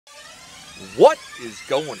What is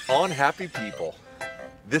going on, happy people?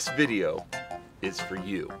 This video is for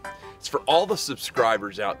you. It's for all the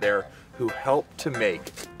subscribers out there who helped to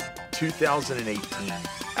make 2018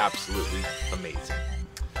 absolutely amazing.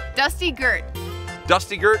 Dusty Gert.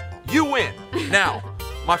 Dusty Gert, you win. Now,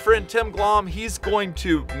 my friend Tim Glom, he's going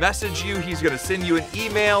to message you, he's going to send you an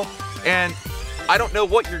email, and I don't know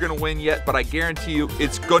what you're going to win yet, but I guarantee you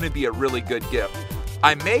it's going to be a really good gift.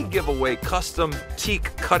 I may give away custom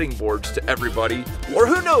teak cutting boards to everybody, or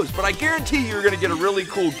who knows, but I guarantee you're gonna get a really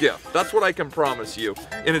cool gift. That's what I can promise you.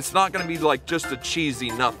 And it's not gonna be like just a cheesy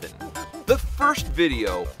nothing. The first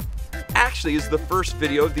video actually is the first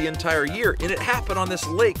video of the entire year, and it happened on this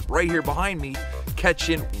lake right here behind me,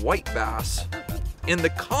 catching white bass. And the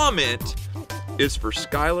comment is for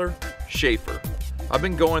Skylar Schaefer. I've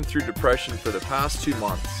been going through depression for the past 2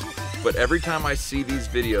 months. But every time I see these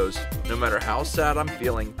videos, no matter how sad I'm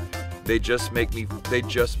feeling, they just make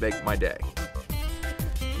my day.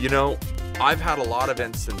 You know, I've had a lot of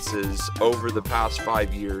instances over the past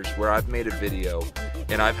 5 years where I've made a video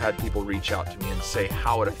and I've had people reach out to me and say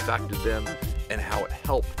how it affected them and how it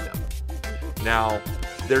helped them. Now,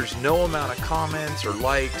 there's no amount of comments or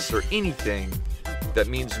likes or anything that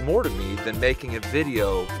means more to me than making a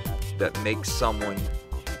video that makes someone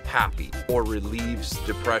happy or relieves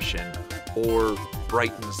depression or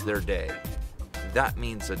brightens their day. That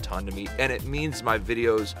means a ton to me, and it means my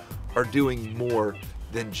videos are doing more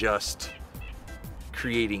than just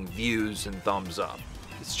creating views and thumbs up.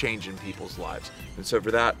 It's changing people's lives. And so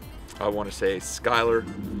for that, I want to say, Skylar,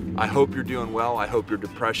 I hope you're doing well. I hope your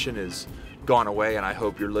depression is gone away, and I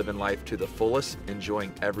hope you're living life to the fullest,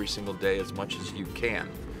 enjoying every single day as much as you can.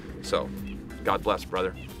 So, God bless,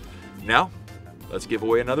 brother. Now, let's give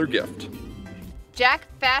away another gift. Jack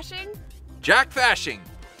Fashing? Jack Fashing,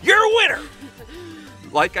 you're a winner!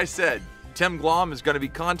 Like I said, Tim Glom is going to be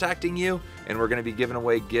contacting you, and we're going to be giving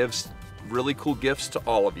away gifts, really cool gifts to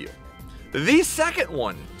all of you. The second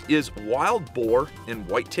one is wild boar and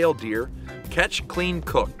whitetail deer, catch, clean,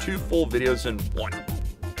 cook, 2 full videos in one.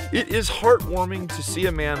 It is heartwarming to see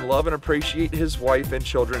a man love and appreciate his wife and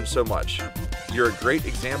children so much. You're a great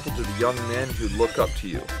example to the young men who look up to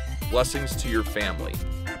you. Blessings to your family.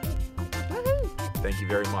 Woohoo. Thank you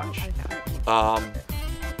very much.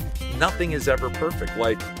 Nothing is ever perfect.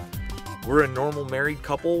 Like, we're a normal married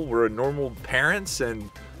couple, we're a normal parents, and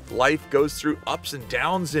life goes through ups and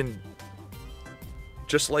downs, and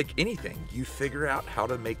just like anything, you figure out how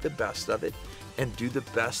to make the best of it and do the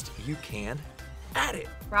best you can at it.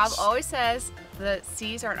 Rob always says the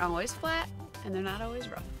seas aren't always flat and they're not always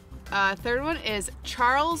rough. Third one is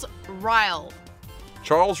Charles Ryle.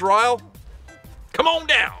 Charles Ryle, come on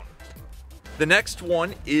down. The next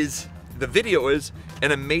one is, the video is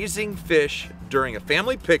an amazing fish during a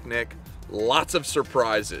family picnic, lots of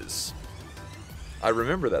surprises. I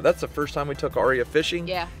remember that. That's the first time we took Aria fishing.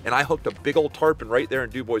 Yeah. And I hooked a big old tarpon right there in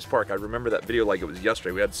DuBois Park. I remember that video like it was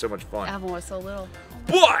yesterday. We had so much fun. Alvin was so little.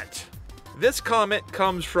 But this comment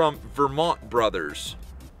comes from Vermont Brothers.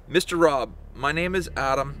 Mr. Rob, my name is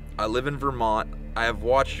Adam. I live in Vermont. I have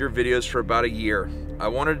watched your videos for about a year. I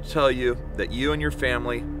wanted to tell you that you and your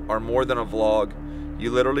family are more than a vlog.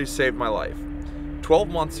 You literally saved my life. 12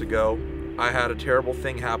 months ago, I had a terrible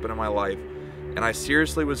thing happen in my life, and I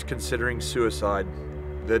seriously was considering suicide.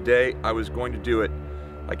 The day I was going to do it,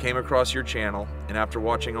 I came across your channel, and after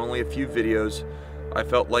watching only a few videos, I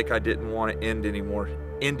felt like I didn't want to end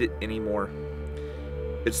it anymore.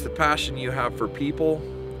 It's the passion you have for people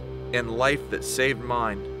and life that saved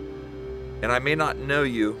mine. And I may not know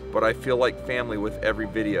you, but I feel like family with every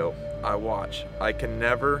video I watch. I can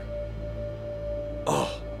never, I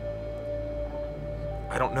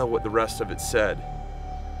don't know what the rest of it said,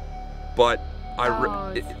 but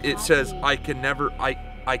it says, I can never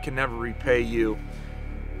repay you.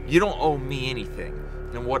 You don't owe me anything.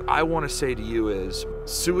 And what I want to say to you is,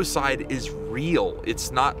 suicide is real.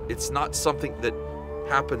 It's not something that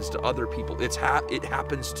happens to other people. It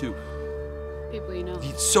happens to people you know.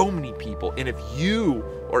 So many people. And if you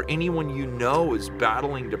or anyone you know is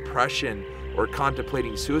battling depression or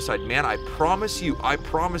contemplating suicide, man, I promise you,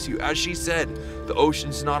 as she said, the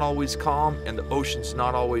ocean's not always calm and the ocean's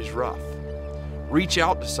not always rough. Reach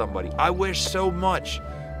out to somebody. I wish so much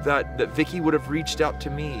that Vicky would have reached out to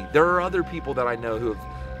me. There are other people that I know who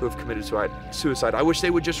have committed suicide. I wish they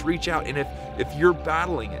would just reach out. And if you're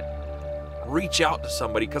battling it, reach out to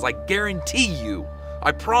somebody, because I guarantee you,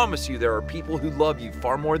 I promise you, there are people who love you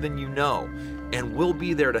far more than you know and will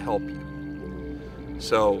be there to help you.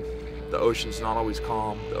 So the ocean's not always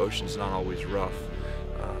calm, the ocean's not always rough.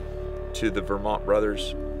 To the Vermont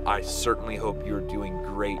Brothers, I certainly hope you're doing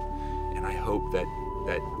great, and I hope that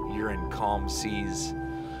that you're in calm seas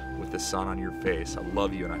with the sun on your face. I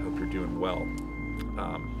love you and I hope you're doing well.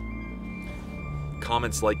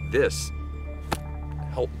 Comments like this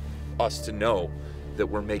help us to know that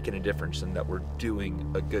we're making a difference and that we're doing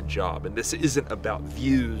a good job. And this isn't about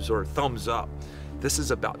views or thumbs up. This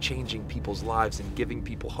is about changing people's lives and giving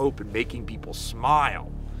people hope and making people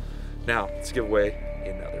smile. Now, let's give away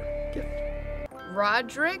another gift.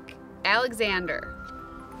 Roderick Alexander.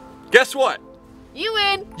 Guess what? You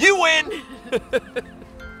win. You win!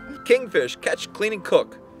 Kingfish, catch, clean, and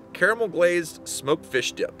cook. Caramel glazed smoked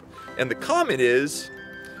fish dip. And the comment is,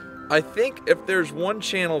 I think if there's one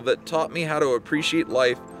channel that taught me how to appreciate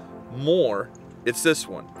life more, it's this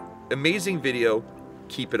one. Amazing video,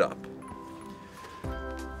 keep it up.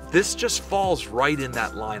 This just falls right in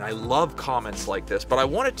that line. I love comments like this, but I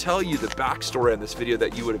want to tell you the backstory on this video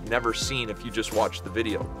that you would have never seen if you just watched the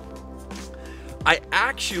video. I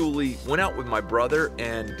actually went out with my brother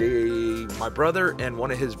and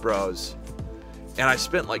one of his bros, and I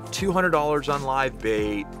spent like $200 on live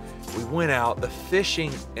bait. We went out. The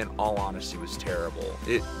fishing, in all honesty, was terrible.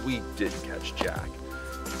 We didn't catch jack.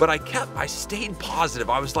 But I stayed positive.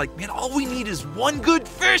 I was like, man, all we need is one good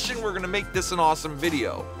fish and we're gonna make this an awesome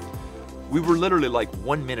video. We were literally like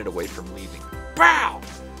 1 minute away from leaving. Bow!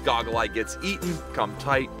 Goggle eye gets eaten, come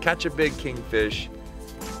tight, catch a big kingfish,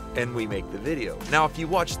 and we make the video. Now, if you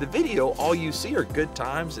watch the video, all you see are good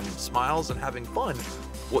times and smiles and having fun.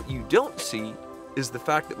 What you don't see is the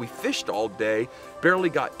fact that we fished all day, barely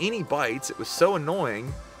got any bites. It was so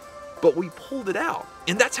annoying, but we pulled it out.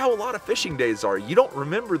 And that's how a lot of fishing days are. You don't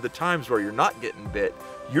remember the times where you're not getting bit.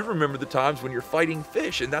 You remember the times when you're fighting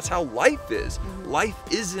fish, and that's how life is. Life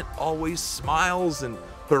isn't always smiles and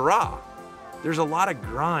hurrah. There's a lot of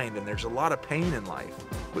grind and there's a lot of pain in life,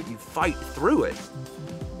 but you fight through it.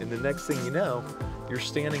 And the next thing you know, you're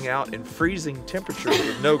standing out in freezing temperatures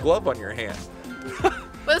with no glove on your hand.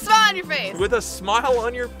 With a smile on your face. With a smile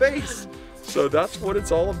on your face. So that's what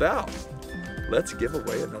it's all about. Let's give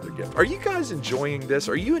away another gift. Are you guys enjoying this?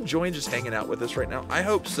 Are you enjoying just hanging out with us right now? I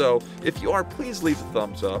hope so. If you are, please leave a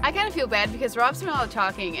thumbs up. I kind of feel bad because Rob's been all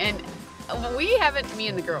talking, and we haven't, me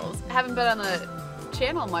and the girls, haven't been on the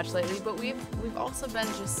channel much lately, but we've also been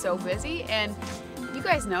just so busy. And you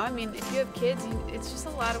guys know, I mean, if you have kids, it's just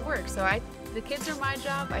a lot of work. So the kids are my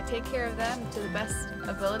job. I take care of them to the best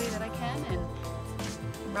ability that I can, and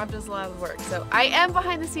Rob does a lot of the work. So I am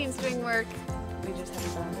behind the scenes doing work. We just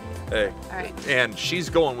haven't done it yet. Hey, all right. And she's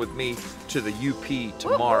going with me to the UP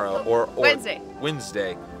tomorrow or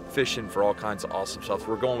Wednesday, fishing for all kinds of awesome stuff.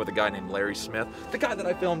 We're going with a guy named Larry Smith, the guy that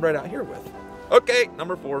I filmed right out here with. Okay,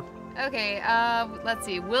 number 4. Okay, let's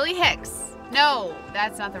see. Willie Hicks. No,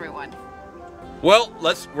 that's not the right one. Well,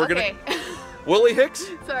 we're gonna. Willie Hicks,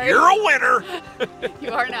 sorry. You're a winner.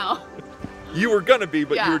 You are now. You were gonna be,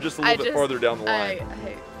 but yeah, you were just a little bit farther down the line.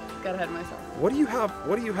 I got ahead of myself. What do you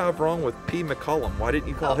have wrong with P. McCollum? Why didn't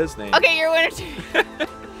you call his name? Okay, you're a winner too.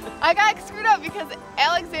 I got screwed up because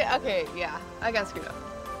Alexander. Okay, yeah, I got screwed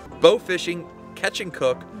up. Bow fishing, catch and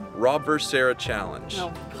cook, Rob vs. Sarah challenge.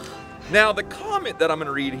 No. Now the comment that I'm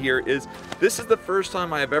gonna read here is, this is the first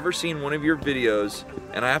time I have ever seen one of your videos,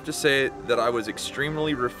 and I have to say that I was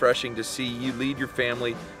extremely refreshing to see you lead your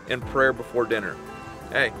family in prayer before dinner.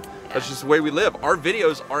 Hey, that's just the way we live. Our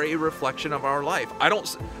videos are a reflection of our life. I don't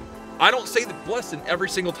say the blessing every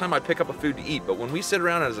single time I pick up a food to eat, but when we sit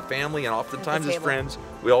around as a family and oftentimes as friends,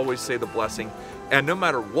 we always say the blessing. And no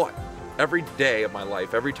matter what, every day of my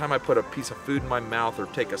life, every time I put a piece of food in my mouth or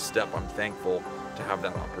take a step, I'm thankful to have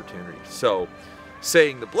that opportunity. So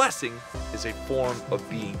saying the blessing is a form of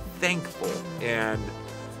being thankful, and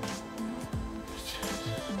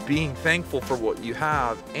being thankful for what you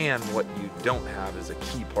have and what you don't have is a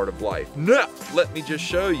key part of life. Now, let me just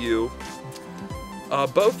show you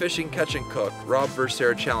bow fishing, catch and cook, Rob vs.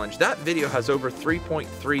 Sarah challenge. That video has over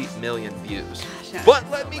 3.3 million views. Gosh, but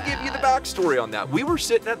let me give you the backstory on that. We were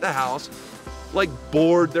sitting at the house, like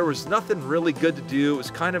bored. There was nothing really good to do. It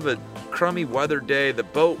was kind of a crummy weather day. The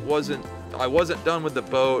boat I wasn't done with the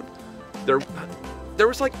boat. There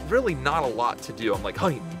was like really not a lot to do. I'm like,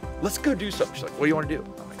 honey, let's go do something. She's like, what do you want to do?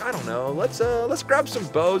 I'm like, I don't know. Let's grab some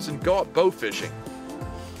bows and go out bow fishing.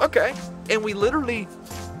 Okay. And we literally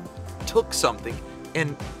took something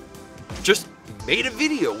and just made a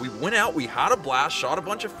video. We went out, we had a blast, shot a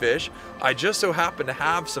bunch of fish. I just so happened to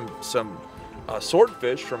have some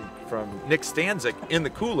swordfish from Nick Stanzik in the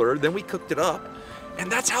cooler. Then we cooked it up. And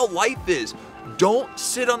that's how life is. Don't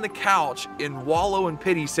sit on the couch and wallow in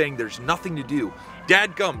pity saying there's nothing to do.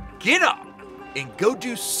 Dadgum, get up and go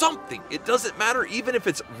do something. It doesn't matter even if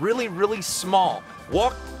it's really, really small.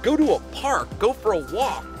 Go to a park, go for a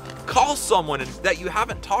walk. Call someone that you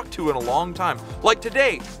haven't talked to in a long time. Like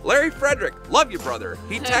today, Larry Frederick, love you, brother.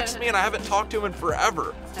 He texts me and I haven't talked to him in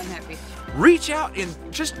forever. I'm happy. Reach out and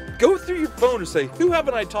just go through your phone and say, who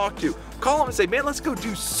haven't I talked to? Call him and say, man, let's go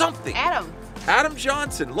do something. Adam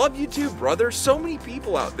Johnson, love you too, brother. So many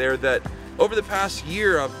people out there that over the past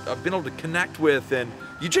year I've been able to connect with, and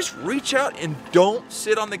you just reach out and don't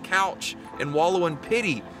sit on the couch and wallow in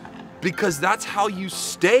pity, because that's how you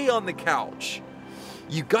stay on the couch.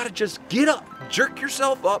 You gotta just get up, jerk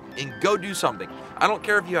yourself up, and go do something. I don't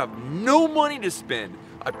care if you have no money to spend.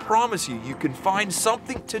 I promise you, you can find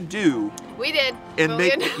something to do. We did. And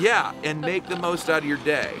make the most out of your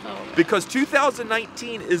day. Oh. Because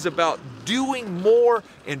 2019 is about doing more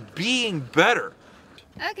and being better.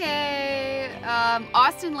 Okay,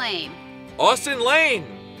 Austin Lane. Austin Lane,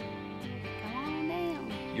 Come on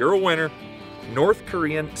down. you're a winner. North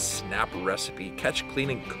Korean snap recipe. Catch, clean,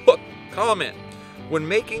 and cook. Comment. When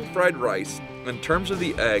making fried rice, in terms of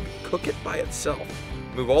the egg, cook it by itself.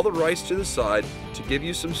 Move all the rice to the side to give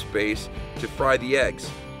you some space to fry the eggs.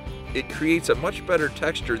 It creates a much better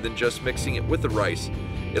texture than just mixing it with the rice.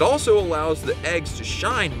 It also allows the eggs to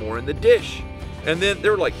shine more in the dish. And then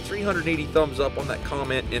there were like 380 thumbs up on that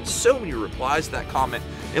comment and so many replies to that comment.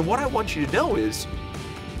 And what I want you to know is,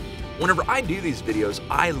 whenever I do these videos,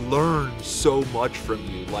 I learn so much from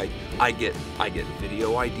you. Like I get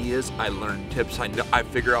video ideas, I learn tips, I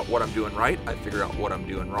figure out what I'm doing right, I figure out what I'm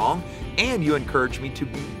doing wrong, and you encourage me to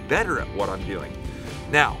be better at what I'm doing.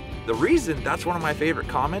 Now, the reason that's one of my favorite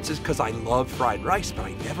comments is because I love fried rice, but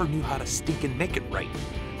I never knew how to stinking make it right.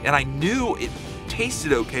 And I knew it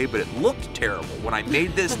tasted okay, but it looked terrible. When I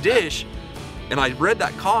made this dish and I read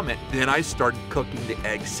that comment, then I started cooking the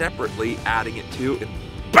egg separately, adding it to, and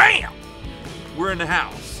bam! We're in the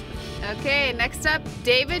house. Okay, next up,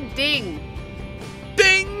 David Ding.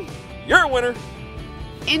 Ding! You're a winner.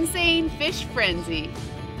 Insane Fish Frenzy.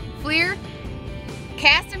 Fleer,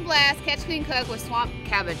 cast and blast, catch, clean, cook with swamp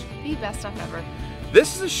cabbage. The best stuff ever.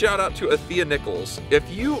 This is a shout out to Athea Nichols. If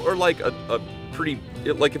you are like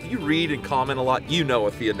if you read and comment a lot, you know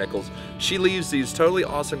Athea Nichols. She leaves these totally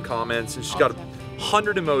awesome comments, and she's got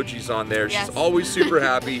 100 emojis on there. Yes. She's always super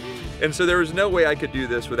happy. And so there was no way I could do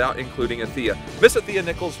this without including Athea. Miss Athea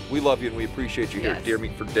Nichols, we love you and we appreciate you here at Deer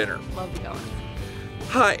Meat for Dinner. Love you going.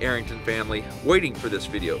 Hi Arrington family, waiting for this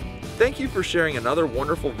video. Thank you for sharing another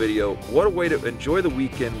wonderful video. What a way to enjoy the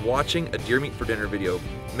weekend watching a Deer Meat for Dinner video.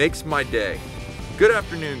 Makes my day. Good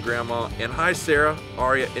afternoon, Grandma, and hi Sarah,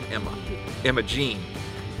 Aria, and Emma Jean.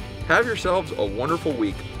 Have yourselves a wonderful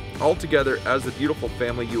week, all together as the beautiful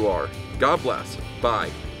family you are. God bless. Bye.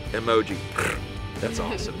 Emoji. That's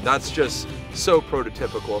awesome. That's just so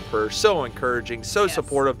prototypical of her, so encouraging, so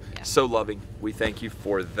supportive, so loving. We thank you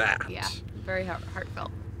for that. Yeah, very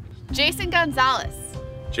heartfelt. Jason Gonzalez.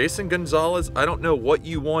 Jason Gonzalez, I don't know what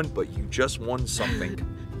you won, but you just won something.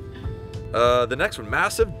 The next one,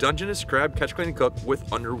 massive Dungeness crab catch, clean, and cook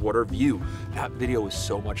with underwater view. That video was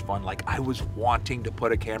so much fun. Like I was wanting to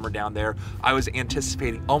put a camera down there. I was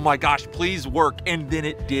anticipating, oh my gosh, please work. And then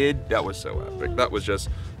it did. That was so epic. That was just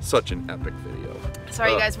such an epic video.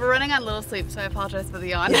 Sorry guys, we're running on little sleep, so I apologize for the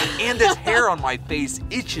yawn. And this hair on my face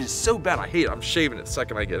itches so bad. I hate it. I'm shaving it the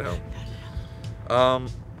second I get home.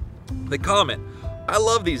 The comment, I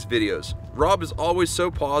love these videos. Rob is always so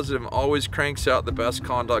positive and always cranks out the best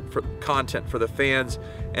content for the fans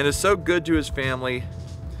and is so good to his family.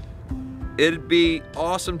 It'd be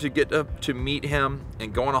awesome to get to meet him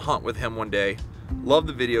and go on a hunt with him one day. Love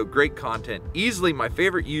the video, great content. Easily my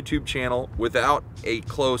favorite YouTube channel without a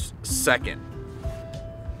close second.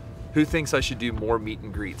 Who thinks I should do more meet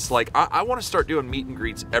and greets? Like I want to start doing meet and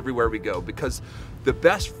greets everywhere we go, because the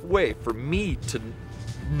best way for me to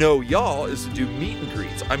know y'all is to do meet and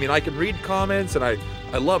greets. I mean, I can read comments and I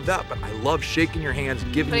love that, but I love shaking your hands,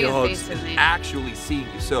 giving you hugs, and actually seeing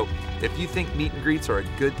you. So if you think meet and greets are a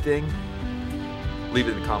good thing, leave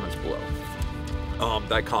it in the comments below.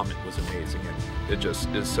 That comment was amazing and it just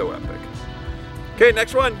is so epic. Okay,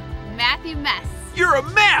 next one. Matthew Mess. You're a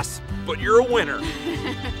mess, but you're a winner.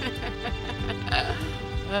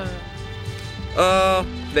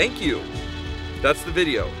 Thank you. That's the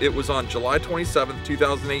video. It was on July 27th,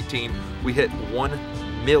 2018. We hit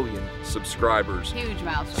 1 million subscribers. Huge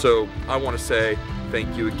milestone. So I want to say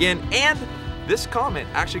thank you again. And this comment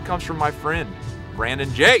actually comes from my friend,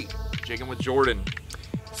 Brandon J. Jigging with Jordan.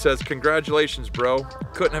 Says, congratulations, bro.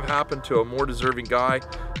 Couldn't have happened to a more deserving guy.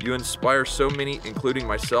 You inspire so many, including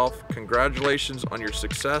myself. Congratulations on your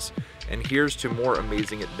success, and here's to more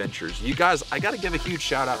amazing adventures. You guys, I gotta give a huge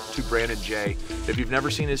shout out to Brandon J. If you've never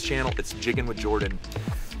seen his channel, it's Jigging with Jordan.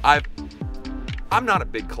 I'm not a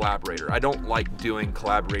big collaborator. I don't like doing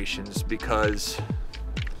collaborations because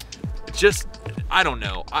just, I don't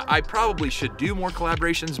know. I probably should do more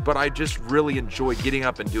collaborations, but I just really enjoy getting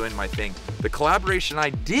up and doing my thing. The collaboration I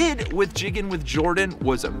did with Jiggin' with Jordan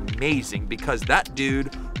was amazing because that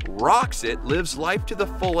dude rocks it, lives life to the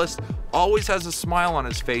fullest, always has a smile on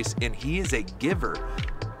his face, and he is a giver.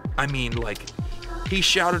 I mean, like, he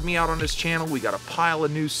shouted me out on his channel. We got a pile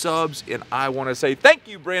of new subs, and I want to say thank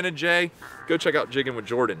you, Brandon J. Go check out Jiggin' with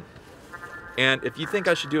Jordan. And if you think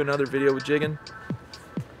I should do another video with Jiggin',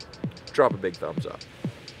 drop a big thumbs up.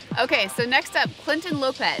 Okay, so next up, Clinton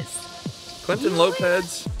Lopez. Clinton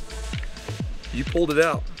Lopez, you pulled it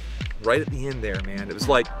out right at the end there, man. It was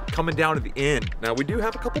like coming down to the end. Now, we do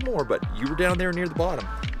have a couple more, but you were down there near the bottom.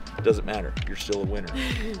 Doesn't matter, you're still a winner.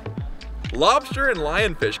 Lobster and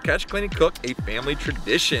lionfish, catch, clean, and cook, a family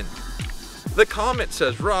tradition. The comment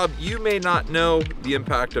says, Rob, you may not know the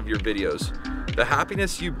impact of your videos, the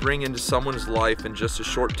happiness you bring into someone's life in just a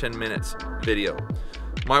short 10 minutes video.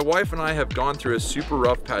 My wife and I have gone through a super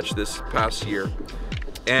rough patch this past year,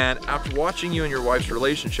 and after watching you and your wife's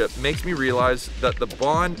relationship makes me realize that the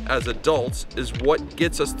bond as adults is what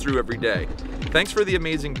gets us through every day. Thanks for the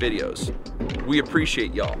amazing videos. We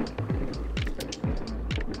appreciate y'all.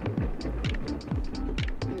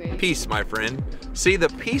 Peace, my friend. See, the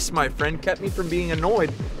peace, my friend, kept me from being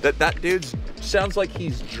annoyed that dude sounds like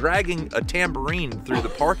he's dragging a tambourine through the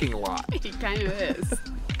parking lot. He kind of is.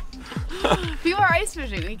 People are ice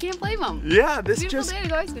fishing. You can't blame them. Yeah, this beautiful day to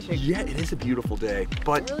go ice fishing. Yeah, it is a beautiful day.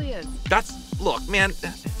 But it really is. Look, man,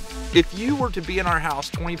 if you were to be in our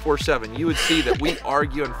house 24/7, you would see that we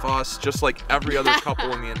argue and fuss just like every other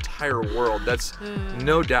couple in the entire world. That's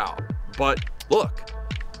no doubt. But look,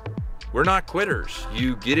 we're not quitters.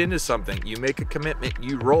 You get into something, you make a commitment,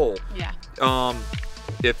 you roll. Yeah.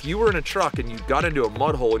 If you were in a truck and you got into a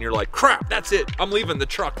mud hole and you're like, crap, that's it, I'm leaving the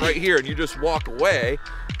truck right here, and you just walk away,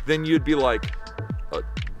 then you'd be like,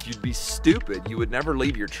 you'd be stupid. You would never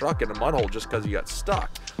leave your truck in a mud hole just because you got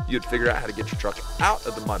stuck. You'd figure out how to get your truck out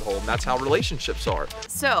of the mud hole, and that's how relationships are.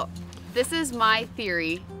 So, this is my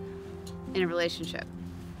theory in a relationship.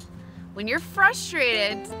 When you're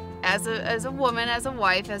frustrated as a woman, as a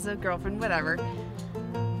wife, as a girlfriend, whatever,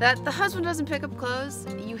 that the husband doesn't pick up clothes,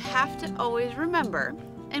 you have to always remember,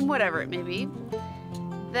 and whatever it may be,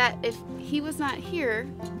 that if he was not here,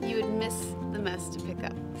 you would miss the mess to pick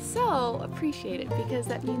up. So appreciate it, because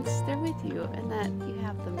that means they're with you and that you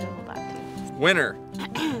have them to hold on to. Winner.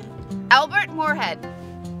 Albert Moorhead.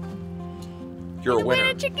 You're a winner.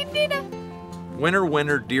 Winner, chicken dinner. Winner,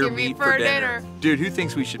 winner, deer meat for dinner. Dude, who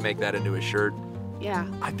thinks we should make that into a shirt? Yeah.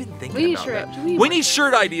 I've been thinking about that. We need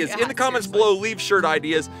shirt ideas. Yeah, in the comments below, leave shirt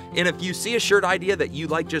ideas. And if you see a shirt idea that you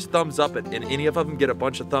like, just thumbs up it. And any of them get a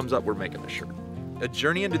bunch of thumbs up, we're making the shirt. A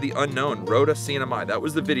Journey into the Unknown, Rhoda CNMI. That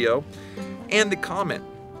was the video. And the comment.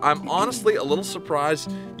 I'm honestly a little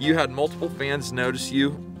surprised you had multiple fans notice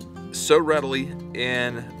you so readily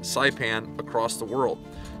in Saipan across the world.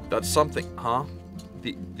 That's something, huh?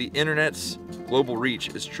 The internet's global reach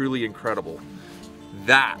is truly incredible.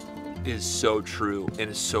 That is so true and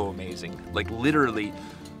is so amazing. Like, literally,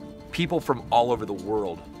 people from all over the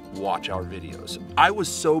world watch our videos. I was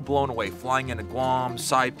so blown away flying into Guam,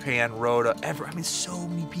 Saipan, Rhoda, I mean, so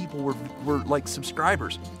many people were like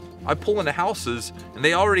subscribers. I pull into houses and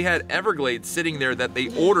they already had Everglades sitting there that they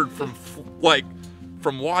ordered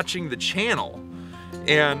from watching the channel.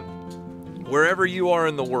 And wherever you are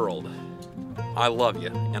in the world, I love you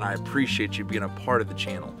and I appreciate you being a part of the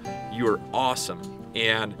channel. You are awesome.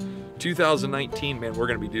 And 2019, man, we're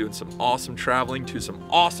gonna be doing some awesome traveling to some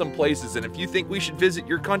awesome places. And if you think we should visit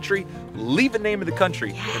your country, leave a name of the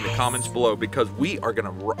country in the comments below, because we are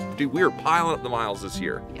piling up the miles this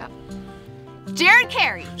year. Yep. Jared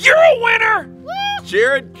Carey. You're a winner! Woo!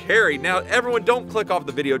 Jared Carey. Now, everyone, don't click off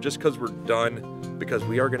the video just because we're done, because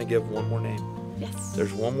we are gonna give one more name. Yes.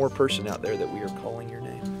 There's one more person out there that we are calling your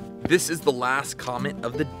name. This is the last comment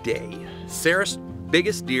of the day. Sarah's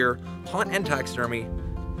biggest deer, hunt and taxidermy,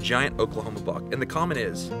 giant Oklahoma buck. And the comment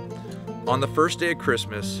is, on the first day of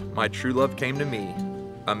Christmas, my true love came to me,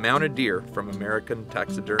 a mounted deer from American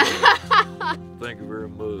Taxidermy. Thank you very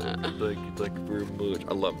much. Thank you very much.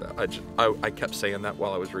 I love that. I kept saying that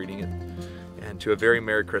while I was reading it. And to a very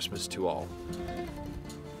Merry Christmas to all.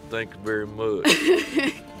 Thank you very much.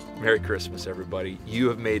 Merry Christmas, everybody. You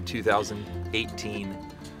have made 2018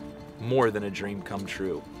 more than a dream come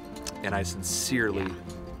true. And I sincerely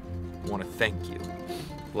want to thank you.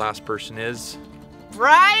 Last person is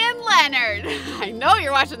Brian Leonard. I know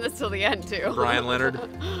you're watching this till the end too. Brian Leonard.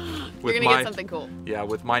 You're gonna get something cool. Yeah,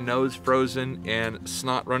 with my nose frozen and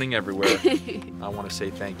snot running everywhere, I want to say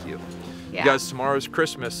thank you. Yeah. You guys, tomorrow's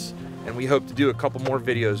Christmas, and we hope to do a couple more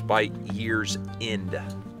videos by year's end.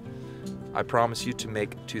 I promise you to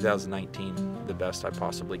make 2019 the best I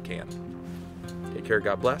possibly can. Take care,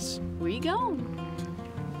 God bless. We go.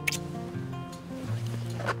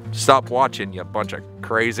 Stop watching, you bunch of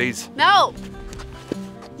crazies. No!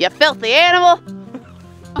 You filthy animal!